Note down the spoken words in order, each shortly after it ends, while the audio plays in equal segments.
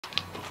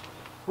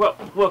Well,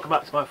 welcome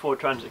back to my Ford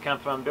Transit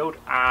Campervan build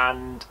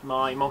and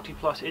my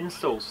MultiPlus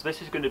installs. So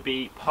this is going to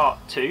be part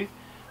 2.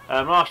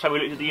 Last time we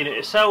looked at the unit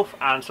itself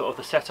and sort of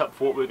the setup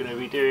for what we're going to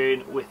be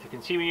doing with the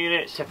consumer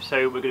unit. This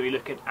episode we're going to be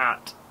looking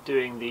at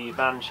doing the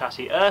van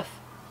chassis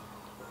earth.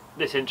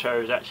 This intro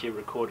is actually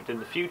recorded in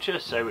the future,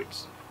 so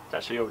it's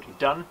actually already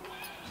done.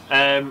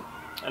 And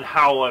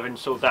how I've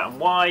installed that and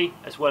why,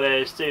 as well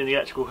as doing the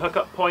electrical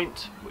hookup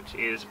point, which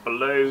is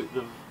below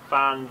the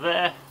van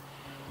there,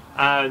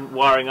 and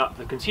wiring up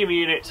the consumer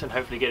units and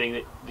hopefully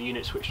getting the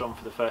unit switched on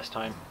for the first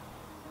time.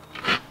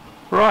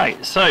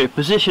 Right, so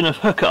position of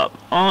hookup.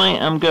 I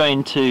am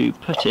going to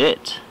put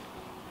it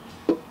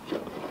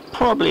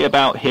probably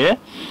about here.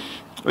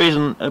 The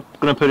reason I'm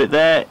going to put it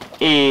there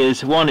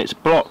is, one, it's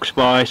blocked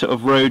by sort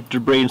of road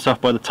debris and stuff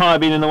by the tyre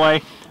being in the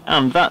way,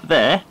 and that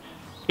there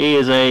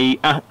is a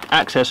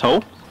access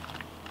hole,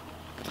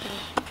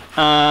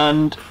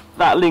 and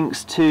that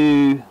links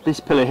to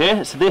this pillar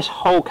here. So this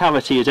whole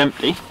cavity is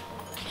empty,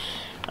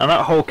 and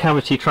that whole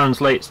cavity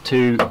translates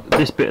to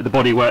this bit of the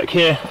bodywork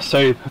here.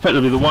 So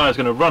effectively the wire is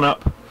going to run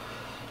up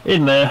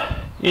in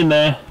there, and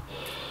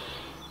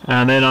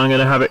then I'm going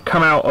to have it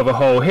come out of a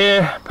hole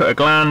here, put a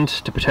gland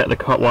to protect the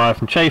cut wire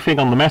from chafing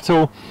on the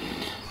metal,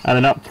 and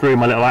then up through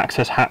my little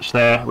access hatch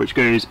there, which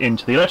goes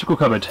into the electrical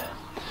cupboard.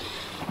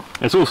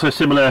 It's also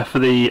similar for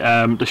the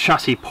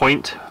chassis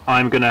point.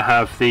 I'm going to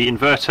have the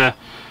inverter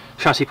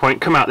chassis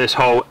point come out this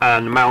hole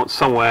and mount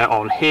somewhere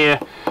on here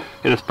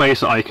in a place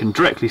that I can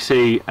directly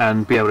see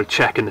and be able to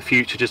check in the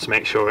future, just to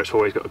make sure it's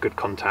always got a good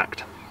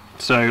contact.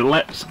 So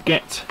let's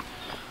get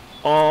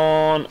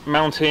on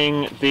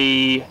mounting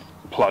the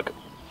plug.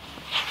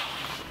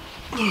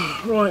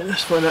 Right,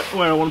 let's find out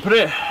where I want to put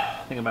it.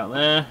 I think about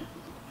there.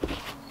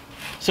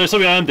 So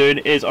something I'm doing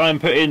is I'm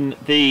putting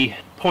the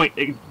point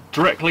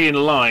directly in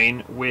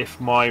line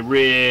with my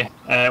rear,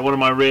 one of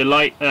my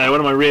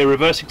rear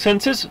reversing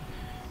sensors.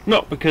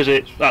 Not because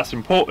that's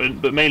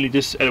important, but mainly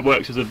just it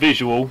works as a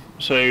visual,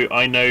 so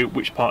I know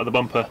which part of the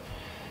bumper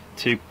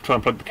to try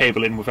and plug the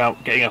cable in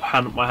without getting up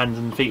my hands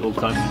and feet all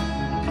the time.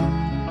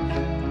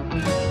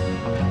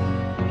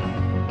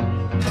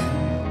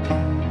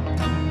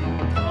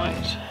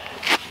 Right,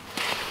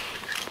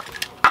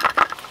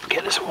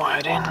 get this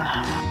wired in.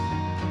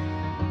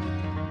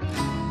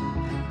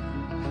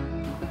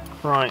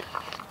 Right,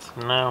 so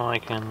now I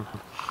can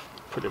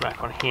put it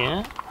back on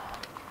here.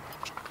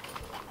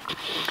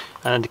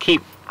 And to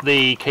keep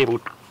the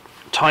cable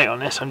tight on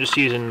this, I'm just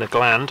using the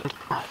gland.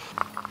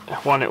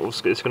 One,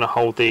 it's going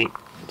to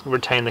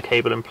retain the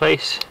cable in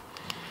place,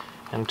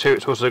 and two,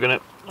 it's also going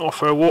to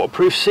offer a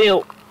waterproof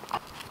seal.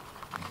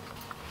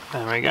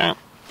 There we go,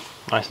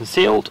 nice and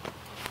sealed.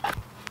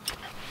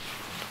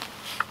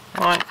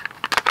 Right,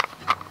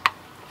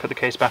 put the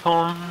case back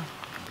on,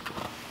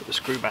 put the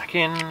screw back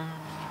in.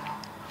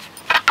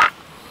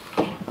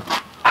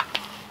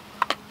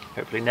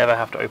 Hopefully never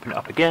have to open it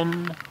up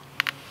again.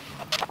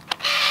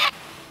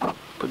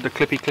 Put the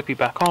clippy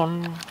back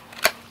on.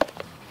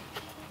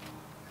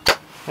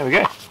 There we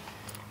go.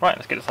 Right,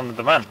 let's get this under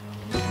the van.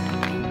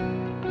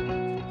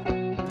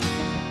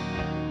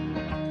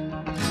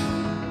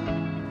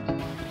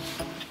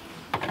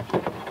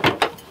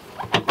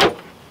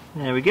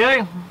 There we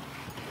go.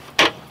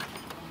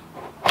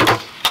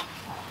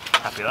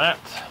 Happy with that.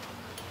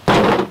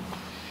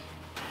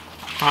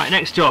 Right,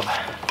 next job.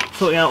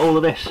 Sorting out all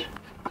of this.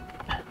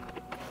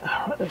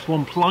 Right, there's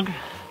one plug.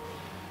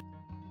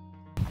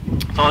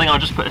 So I think I'll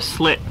just put a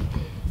slit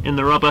in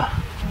the rubber.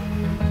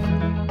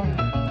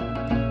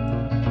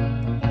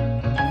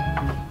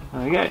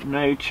 There we go,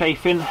 no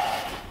chafing.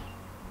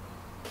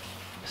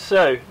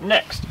 So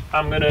next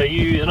I'm going to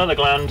use another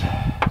gland,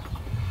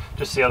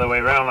 just the other way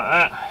around like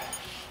that.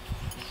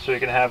 So we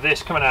can have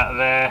this coming out of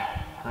there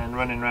and then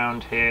running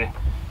around here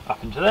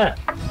up into there.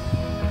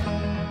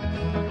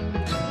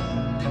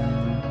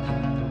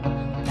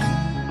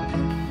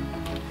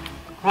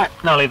 Right,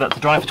 now I'll leave that to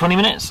dry for 20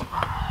 minutes.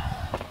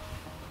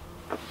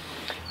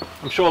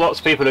 I'm sure lots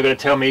of people are going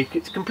to tell me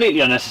it's completely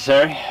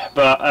unnecessary,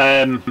 but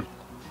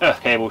earth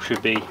cable should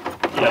be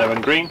yellow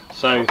and green,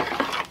 so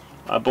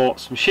I bought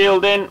some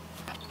shielding,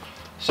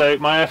 so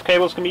my earth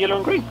cables can be yellow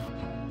and green.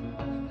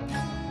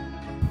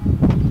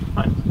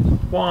 Right,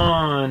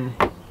 one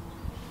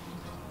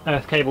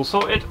earth cable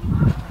sorted.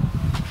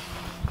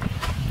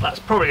 That's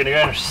probably going to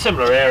go in a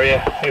similar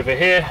area over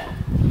here.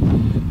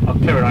 I'll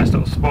clear a nice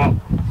little spot,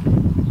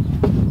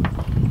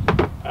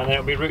 and then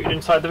it'll be routed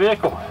inside the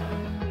vehicle.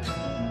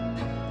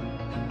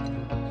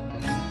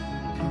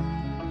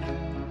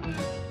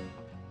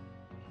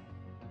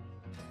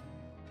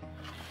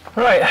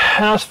 Right,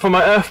 as for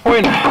my earth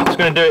point, I'm just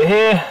going to do it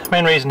here. The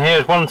main reason here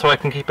is, one, so I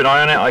can keep an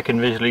eye on it, I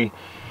can visually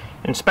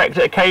inspect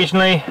it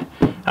occasionally,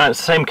 and it's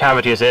the same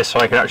cavity as this,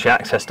 so I can actually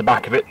access the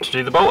back of it to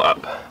do the bolt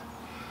up.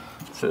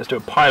 So let's do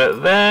a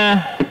pilot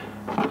there.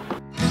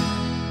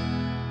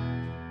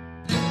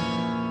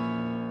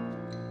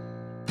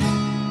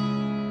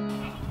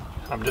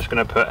 I'm just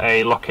going to put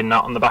a locking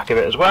nut on the back of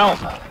it as well.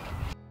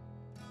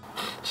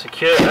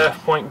 Secure earth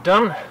point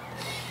done.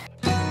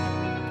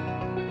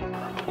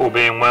 all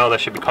being well, there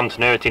should be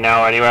continuity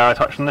now anywhere I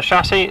touch on the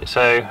chassis,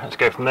 so let's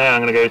go from there. I'm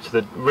going to go to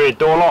the rear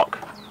door lock.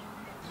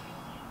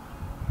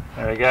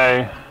 There we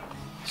go.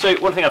 So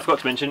one thing I forgot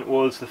to mention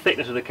was the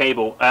thickness of the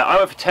cable. I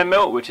went for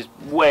 10mm, which is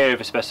way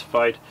over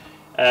specified.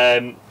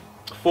 4mm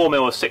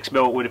or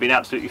 6mm would have been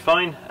absolutely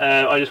fine.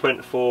 I just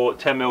went for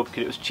 10mm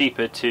because it was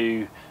cheaper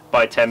to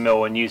buy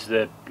 10mm and use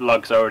the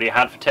lugs I already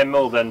had for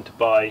 10mm than to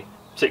buy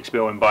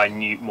 6mm and buy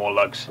more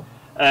lugs.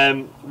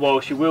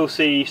 Whilst you will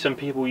see some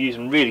people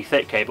using really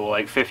thick cable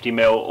like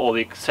 50mm or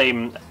the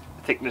same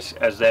thickness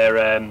as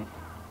their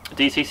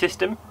DC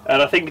system,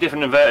 and I think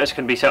different inverters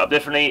can be set up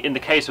differently. In the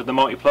case of the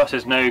MultiPlus,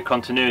 there's no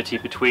continuity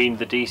between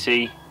the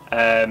DC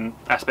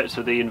aspects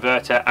of the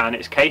inverter and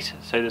its case,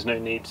 so there's no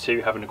need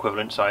to have an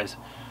equivalent size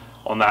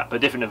on that, but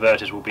different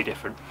inverters will be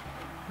different.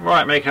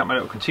 Right, making up my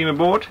little consumer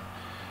board.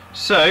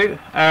 So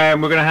we're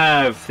going to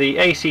have the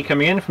AC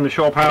coming in from the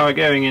shore power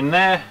going in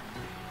there.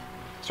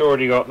 It's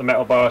already got the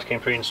metal bars came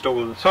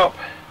pre-installed at the top,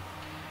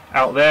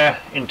 out there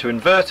into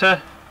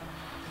inverter,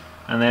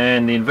 and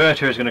then the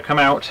inverter is going to come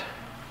out,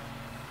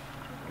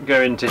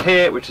 go into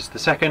here, which is the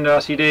second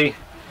RCD.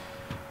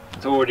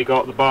 It's already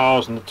got the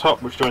bars on the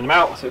top which join them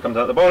out, so it comes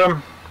out the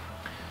bottom,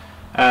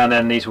 and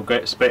then these will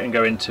get split and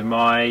go into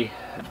my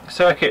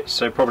circuits,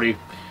 so probably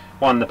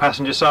one the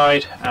passenger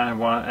side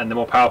and the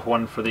more powerful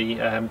one for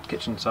the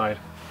kitchen side.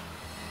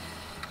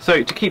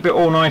 So to keep it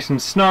all nice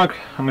and snug,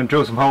 I'm going to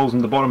drill some holes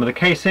in the bottom of the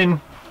casing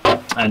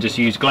and just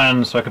use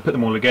glands so I can put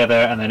them all together,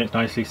 and then it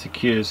nicely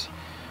secures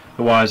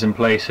the wires in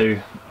place so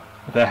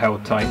they're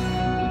held tight.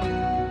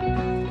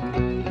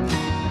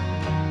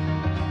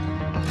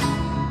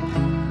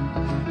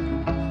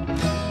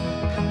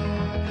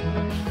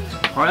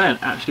 Right then,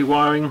 actually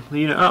wiring the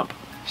unit up.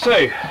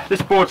 So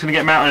this board's going to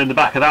get mounted in the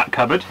back of that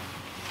cupboard,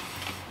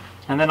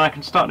 and then I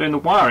can start doing the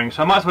wiring.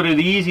 So I might as well do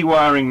the easy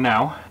wiring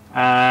now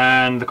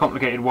and the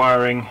complicated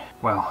wiring,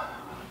 well,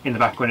 in the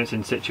back when it's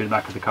in situ in the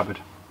back of the cupboard.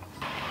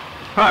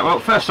 Right, well,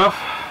 first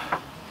off,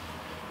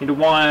 you need to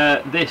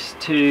wire this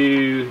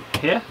to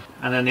here,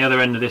 and then the other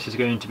end of this is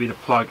going to be the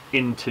plug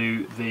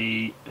into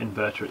the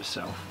inverter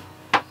itself.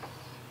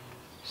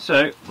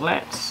 So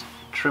let's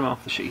trim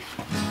off the sheath.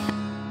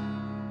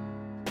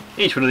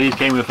 Each one of these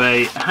came with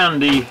a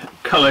handy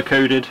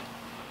colour-coded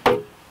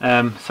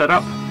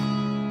setup.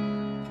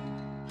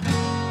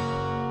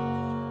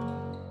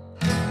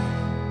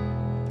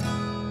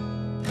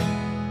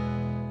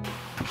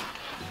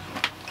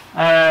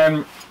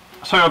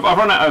 So I've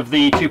run out of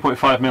the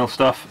 2.5mm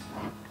stuff,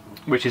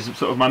 which is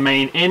sort of my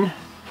main in.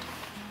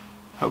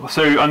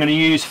 So I'm going to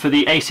use for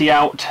the AC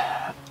out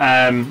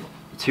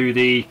to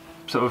the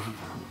sort of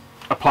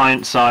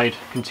appliance side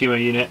consumer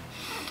unit,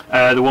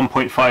 the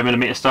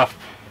 1.5mm stuff.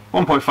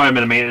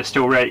 1.5mm is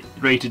still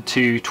rated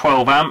to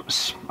 12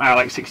 amps at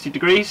like 60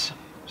 degrees.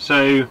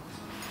 So,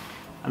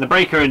 and the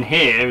breaker in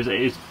here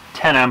is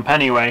 10 amp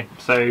anyway.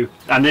 So,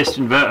 and this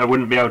inverter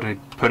wouldn't be able to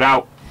put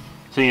out,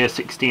 so a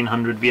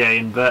 1600 VA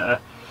inverter,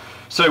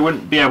 so it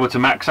wouldn't be able to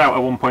max out a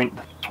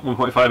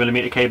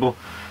 1.5mm cable.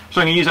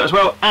 So I'm going to use that as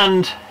well,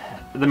 and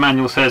the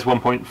manual says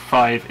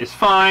 1.5 is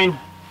fine.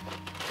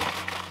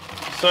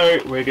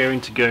 So we're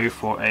going to go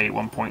for a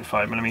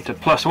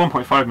 1.5mm, plus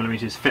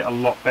 1.5mm fit a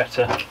lot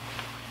better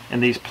in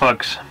these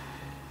plugs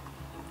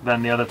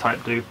than the other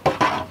type do.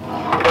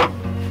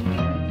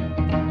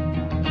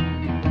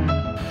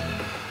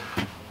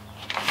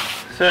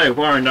 So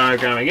wiring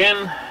diagram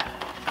again,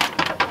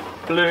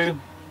 blue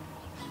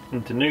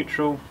into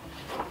neutral,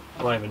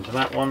 live into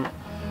that one.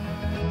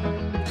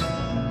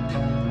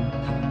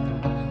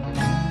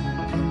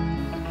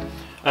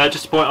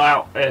 Just to point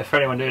out for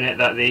anyone doing it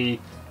that the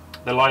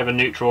live and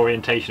neutral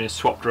orientation is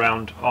swapped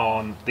around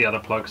on the other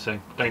plug, so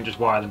don't just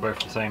wire them both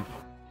the same.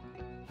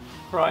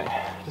 Right,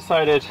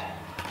 decided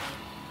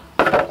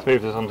to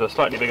move this onto a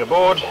slightly bigger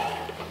board.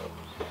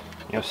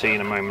 You'll see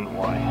in a moment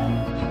why.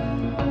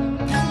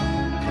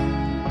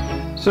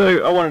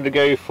 So I wanted to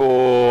go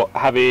for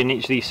having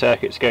each of these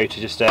circuits go to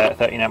just a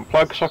 13 amp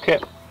plug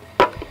socket.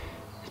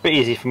 It's a bit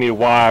easy for me to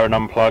wire and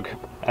unplug.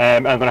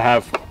 I'm going to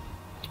have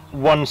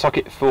one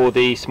socket for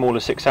the smaller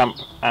 6 amp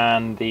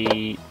and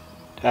the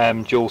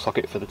dual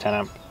socket for the 10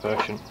 amp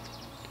version.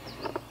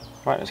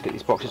 Right, let's get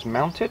these boxes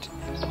mounted.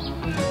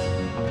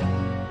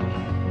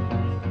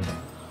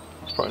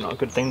 It's probably not a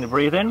good thing to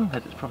breathe in,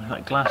 because it's probably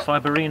like glass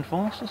fibre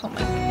reinforced or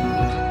something.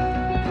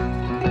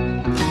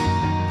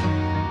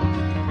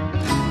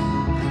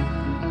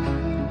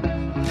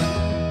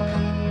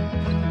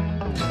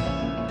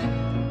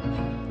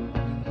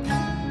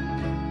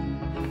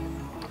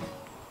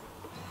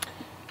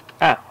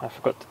 Ah, I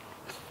forgot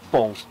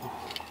balls.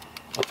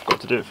 I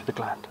forgot to do it for the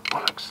gland.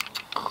 Bollocks.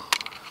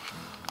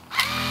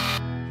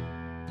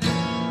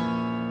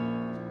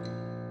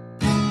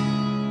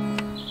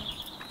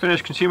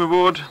 Finished consumer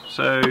board.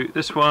 So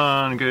this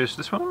one goes to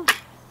this one.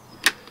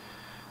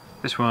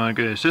 This one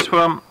goes to this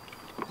one.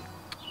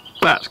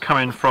 That's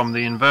coming from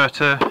the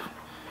inverter,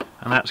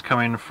 and that's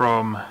coming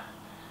from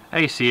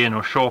AC in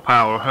or shore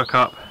power or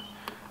hookup,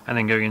 and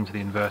then going into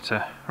the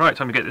inverter. Right,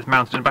 time to get this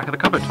mounted in the back of the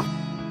cupboard.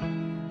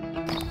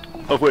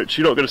 of which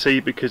you're not going to see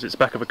because it's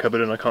back of a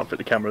cupboard and I can't fit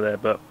the camera there,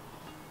 but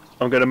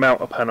I'm going to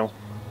mount a panel.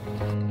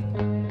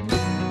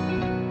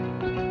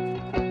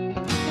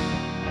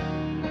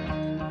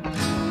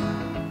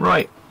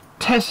 Right,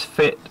 test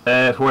fit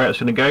for where it's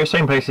going to go.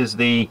 Same place as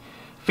the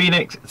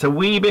Pheonix. It's a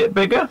wee bit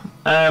bigger.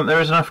 There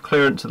is enough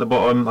clearance at the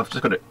bottom. I've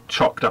just got it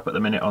chocked up at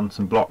the minute on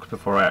some blocks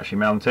before I actually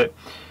mount it.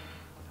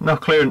 Enough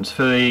clearance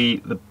for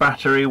the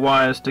battery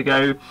wires to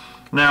go.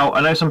 Now,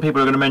 I know some people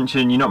are going to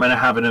mention you're not meant to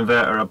have an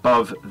inverter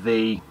above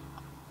the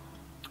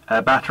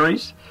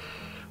batteries,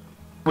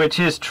 which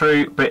is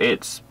true, but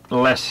it's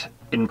less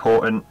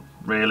important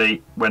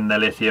really when they're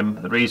lithium.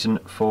 The reason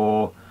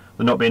for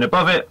the not being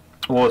above it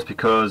was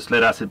because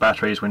lead acid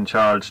batteries when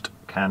charged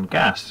can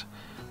gas,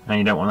 and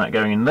you don't want that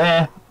going in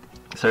there,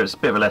 so it's a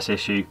bit of a less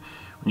issue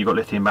when you've got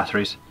lithium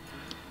batteries.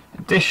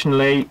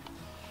 Additionally,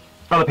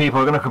 other people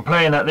are going to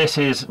complain that this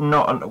is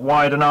not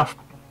wide enough,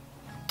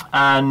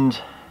 and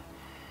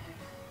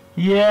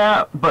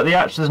yeah, but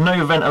there's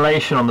no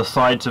ventilation on the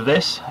sides of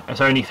this.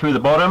 It's only through the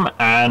bottom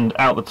and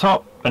out the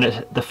top, and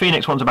the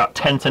Pheonix one's about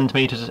 10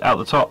 centimeters out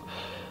the top,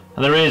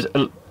 and there is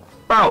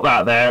about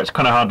that there. It's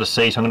kind of hard to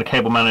see, so I'm going to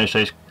cable manage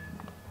those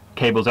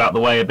cables out the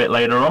way a bit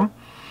later on.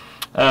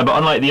 But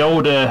unlike the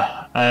older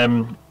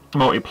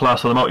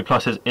MultiPlus or the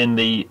MultiPluses in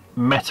the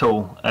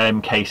metal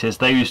cases,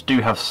 those do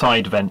have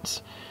side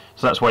vents,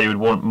 so that's why you would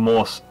want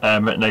more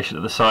ventilation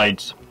at the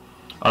sides,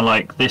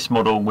 unlike this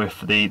model with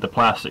the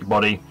plastic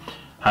body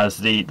has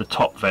the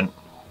top vent.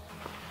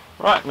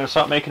 Right, I'm going to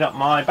start making up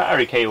my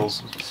battery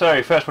cables.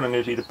 So first one I'm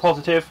going to do the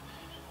positive,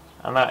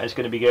 and that is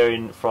going to be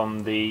going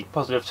from the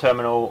positive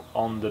terminal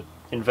on the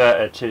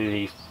inverter to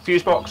the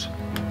fuse box.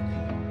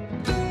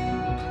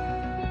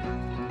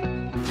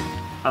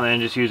 And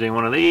then just using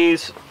one of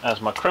these as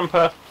my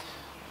crimper.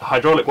 The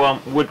hydraulic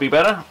one would be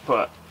better,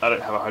 but I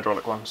don't have a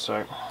hydraulic one,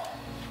 so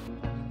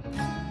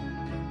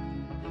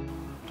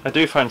I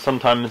do find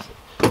sometimes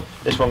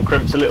this one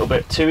crimps a little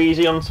bit too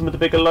easy on some of the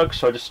bigger lugs,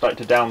 so I just like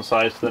to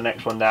downsize to the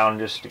next one down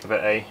just to give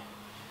it a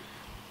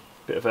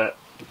bit of a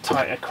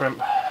tighter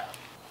crimp.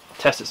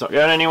 Test it's not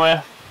going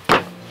anywhere.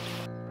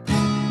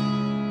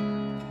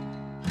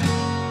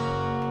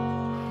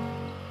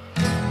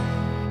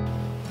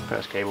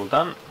 First cable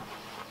done.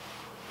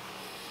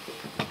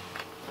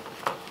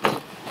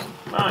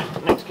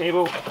 Right, next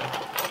cable.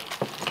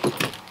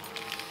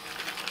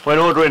 When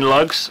ordering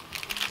lugs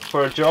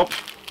for a job,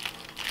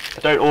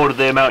 don't order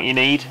the amount you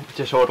need,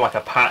 just order like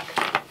a pack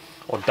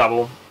or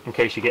double in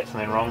case you get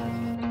something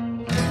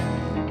wrong.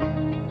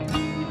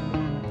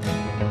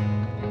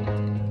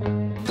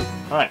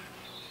 Right,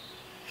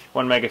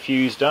 1 mega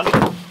fuse done.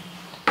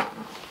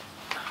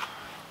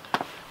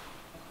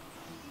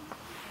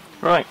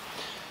 Right,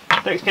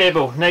 next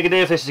cable,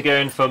 negative. This is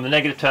going from the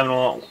negative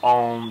terminal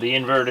on the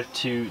inverter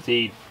to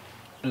the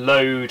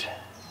load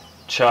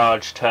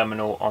charge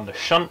terminal on the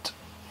shunt.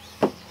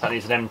 That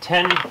needs an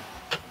M10.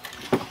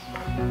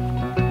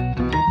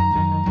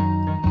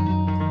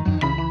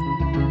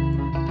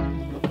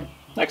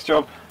 Next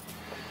job,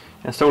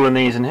 installing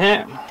these in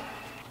here.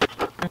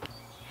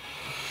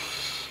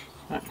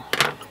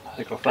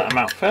 Take off that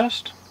amount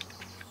first.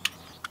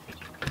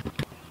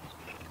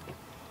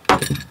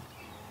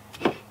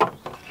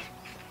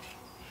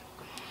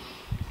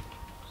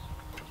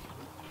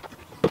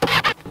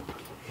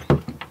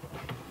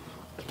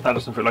 That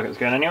doesn't feel like it's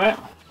going anywhere.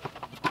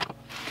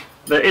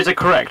 There is a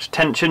correct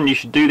tension you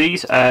should do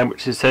these,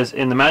 which it says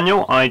in the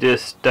manual. I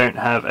just don't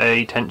have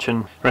a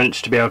tension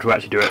wrench to be able to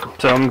actually do it.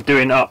 So I'm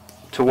doing up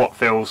to what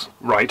feels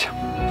right.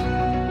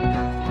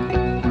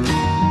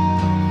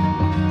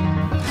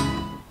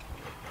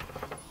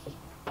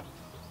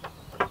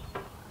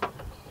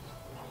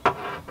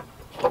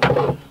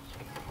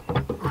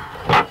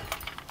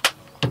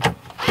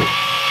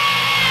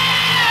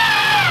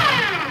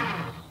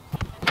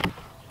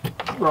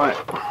 Right.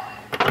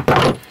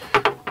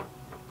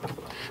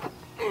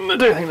 I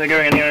don't think they're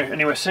going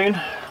anywhere soon.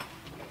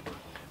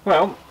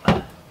 Well,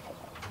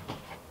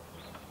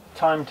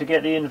 time to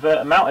get the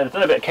inverter mounted. I've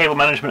done a bit of cable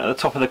management at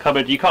the top of the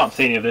cupboard. You can't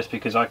see any of this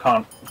because I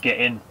can't get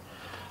in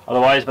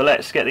otherwise, but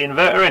let's get the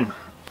inverter in.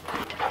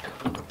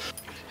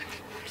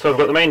 So I've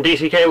got the main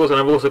DC cables, and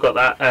I've also got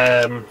that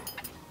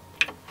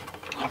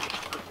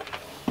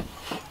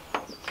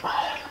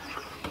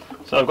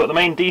so I've got the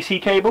main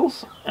DC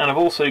cables, and I've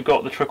also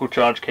got the trickle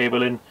charge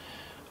cable in.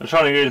 I'm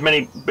trying to do as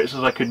many bits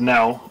as I could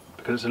now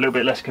because it's a little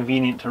bit less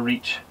convenient to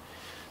reach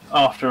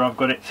after I've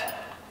got it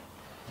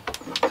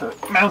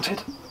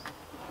mounted.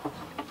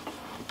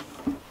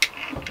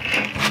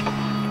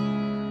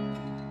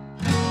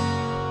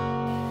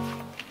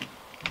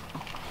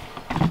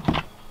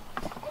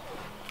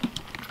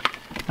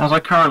 As I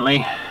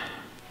currently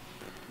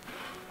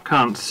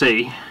can't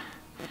see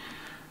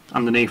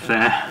underneath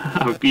there,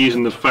 I'm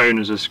using the phone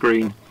as a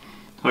screen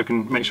so I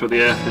can make sure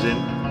the earth is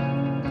in.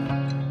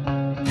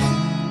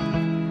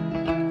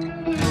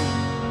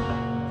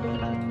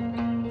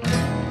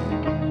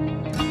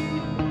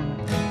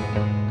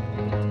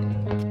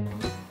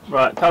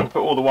 Right, time to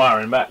put all the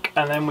wiring back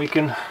and then we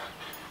can,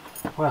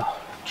 well,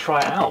 try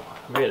it out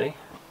really.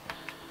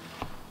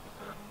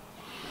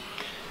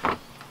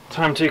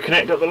 Time to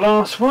connect up the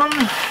last one.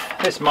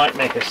 This might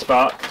make a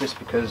spark just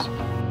because.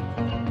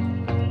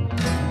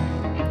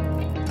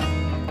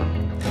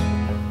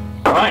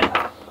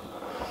 Right.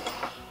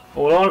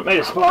 All on, made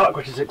a spark,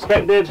 which is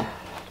expected.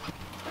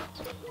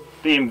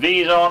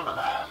 BMV's on.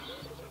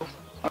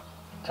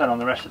 Turn on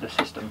the rest of the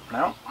system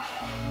now.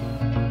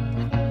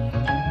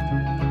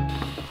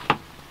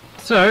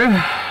 So,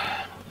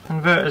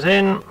 inverter's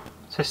in,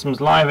 system's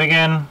live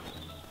again.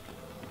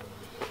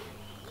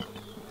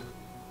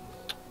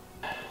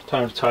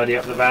 Time to tidy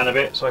up the van a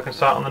bit so I can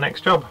start on the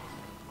next job.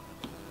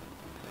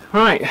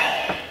 Right,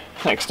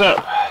 next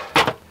up,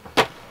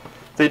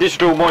 the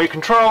digital motor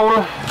control.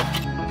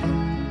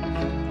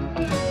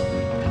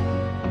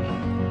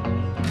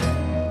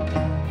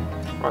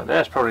 Right,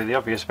 there's probably the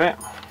obvious bit.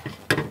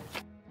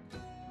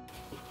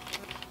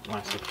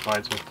 Nicely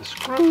provides with the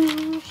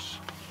screws.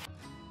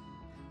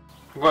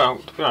 Well,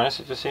 to be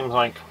honest, it just seems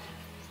like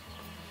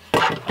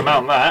I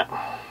mount that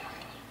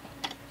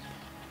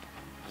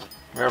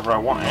wherever I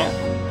want it.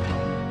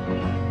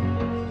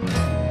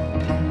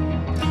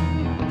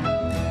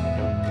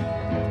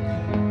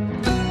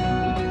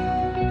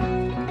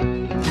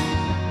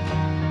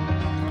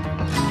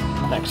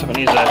 Next up I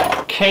need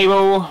a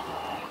cable.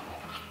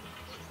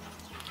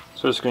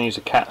 So I'm just going to use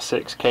a Cat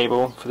 6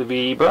 cable for the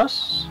VE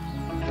bus.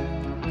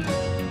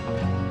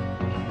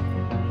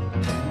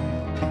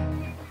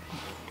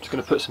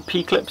 Going to put some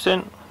P-clips in.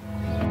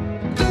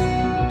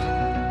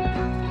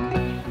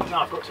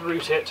 Now I've got to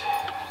route it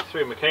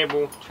through my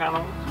cable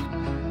channel.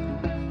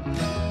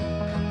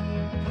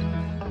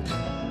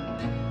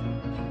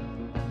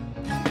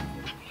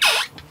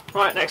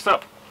 Right, next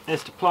up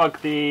is to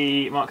plug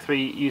the Mark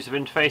III user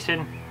interface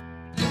in.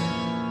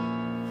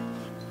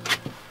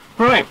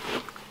 Right,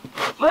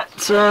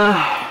 let's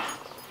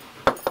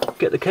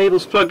get the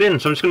cables plugged in.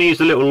 So I'm just going to use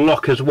the little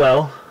lock as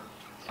well.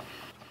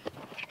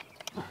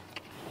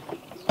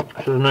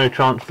 So there's no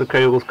chance the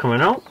cable's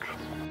coming out.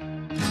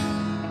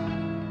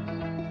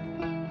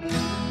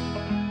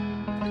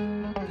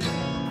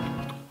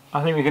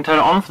 I think we can turn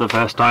it on for the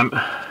first time.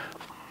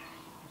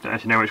 Don't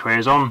actually know which way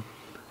is on.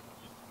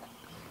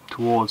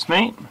 Towards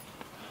me.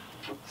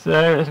 So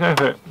let's go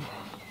for it.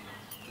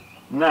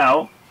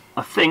 Now,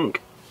 I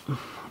think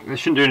this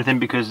shouldn't do anything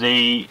because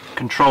the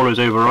controller's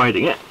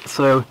overriding it.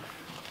 So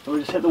we'll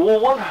just hit the wall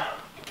one.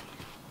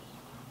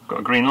 Got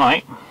a green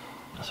light.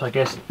 So I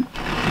guess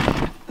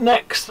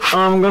next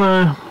I'm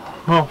gonna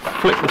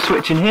flick the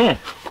switch in here.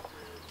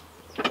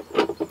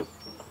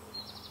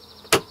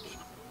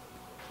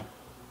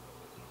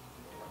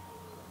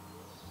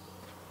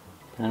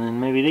 And then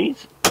maybe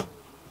these.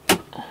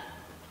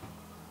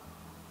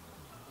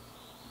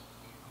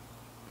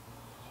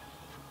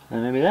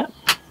 And maybe that.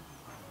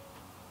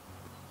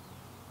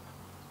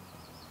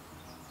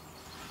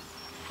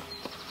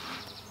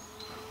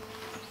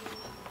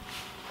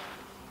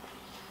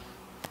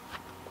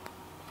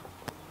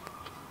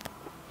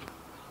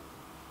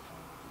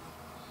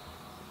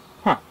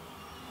 Huh.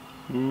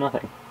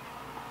 Nothing.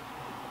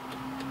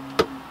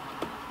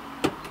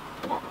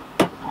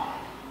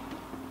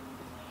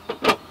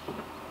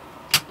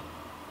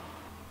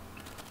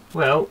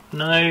 Well,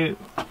 no,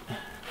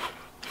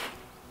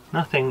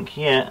 nothing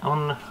yet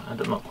on. I'm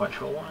not quite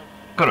sure why.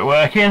 Got it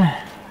working.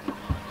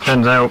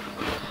 Turns out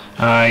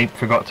I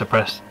forgot to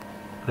press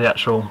the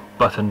actual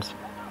buttons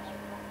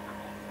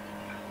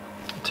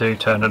to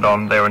turn it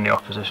on. They were in the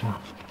off position.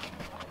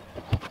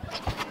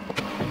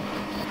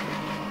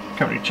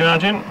 Currently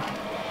charging.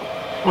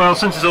 Well,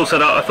 since it's all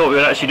set up, I thought we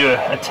would actually do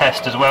a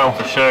test as well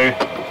to show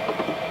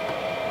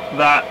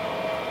that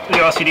the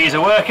RCDs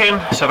are working.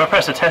 So if I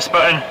press the test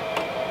button,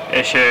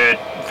 it should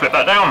flip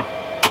that down.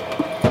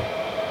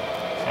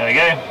 There we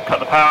go, cut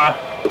the power.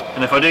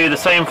 And if I do the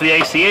same for the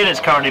AC in, it's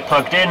currently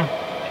plugged in,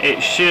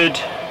 it should,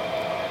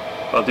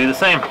 well, do the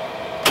same.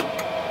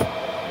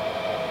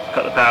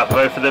 Cut the power for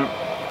both of them,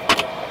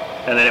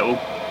 and then it will,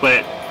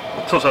 when it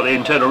sorts out the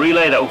internal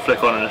relay, that will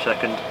flick on in a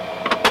second.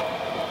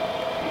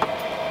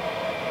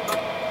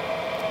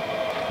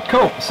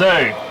 Cool, so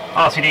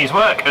RCDs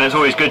work, and it's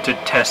always good to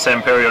test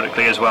them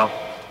periodically as well.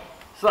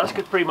 So that's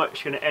pretty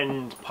much going to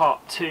end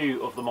part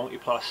 2 of the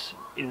MultiPlus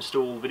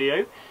install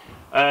video.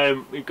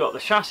 We've got the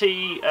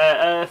chassis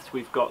earthed,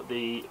 we've got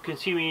the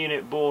consumer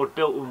unit board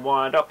built and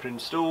wired up and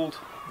installed,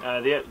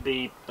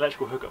 the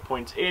electrical hookup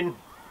points in,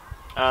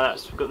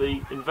 we've got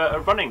the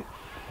inverter running.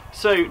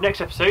 So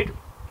next episode,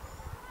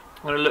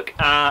 I'm going to look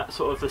at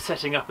sort of the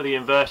setting up of the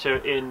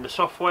inverter in the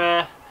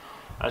software,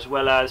 as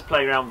well as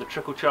playing around with the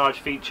trickle charge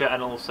feature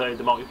and also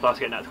the MultiPlus,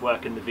 getting that to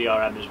work in the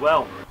VRM as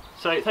well.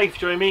 So thank you for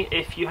joining me.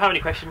 If you have any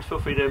questions, feel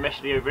free to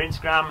message me over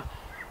Instagram,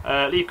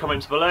 leave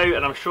comments below,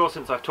 and I'm sure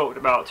since I've talked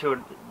about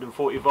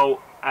 240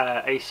 volt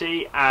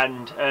AC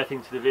and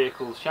earthing to the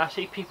vehicle's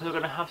chassis, people are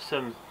going to have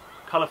some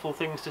colourful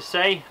things to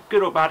say.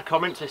 Good or bad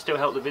comments, they still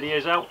help the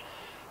videos out.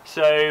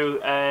 So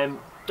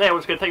yeah,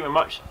 once again, thank you very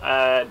much.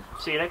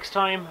 See you next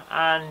time,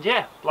 and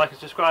yeah, like and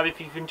subscribe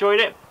if you've enjoyed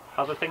it.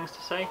 Other things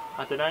to say?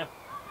 I don't know.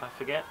 I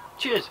forget.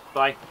 Cheers.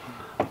 Bye.